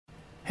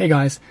Hey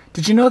guys,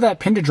 did you know that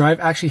pin to drive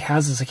actually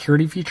has a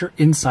security feature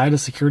inside a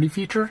security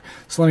feature?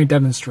 So let me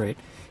demonstrate.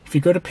 If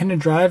you go to pin to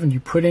drive and you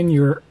put in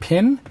your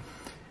pin,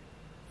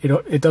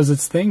 it does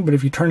its thing, but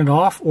if you turn it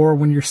off or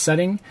when you're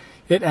setting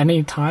it at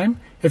any time,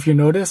 if you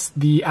notice,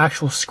 the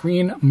actual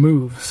screen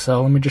moves.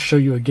 So let me just show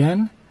you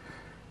again.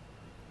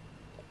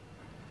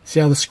 See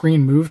how the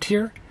screen moved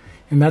here?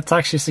 And that's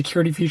actually a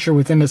security feature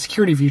within a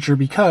security feature,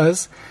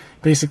 because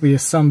basically if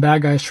some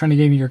bad guy is trying to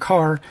get into your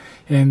car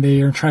and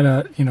they are trying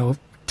to,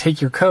 take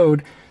your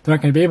code, they're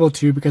not going to be able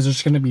to, because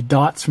there's going to be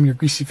dots from your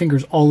greasy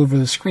fingers all over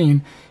the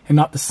screen and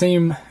not the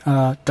same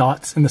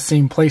dots in the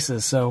same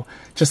places. So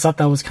just thought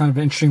that was kind of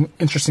an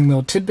interesting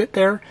little tidbit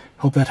there.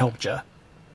 Hope that helped you.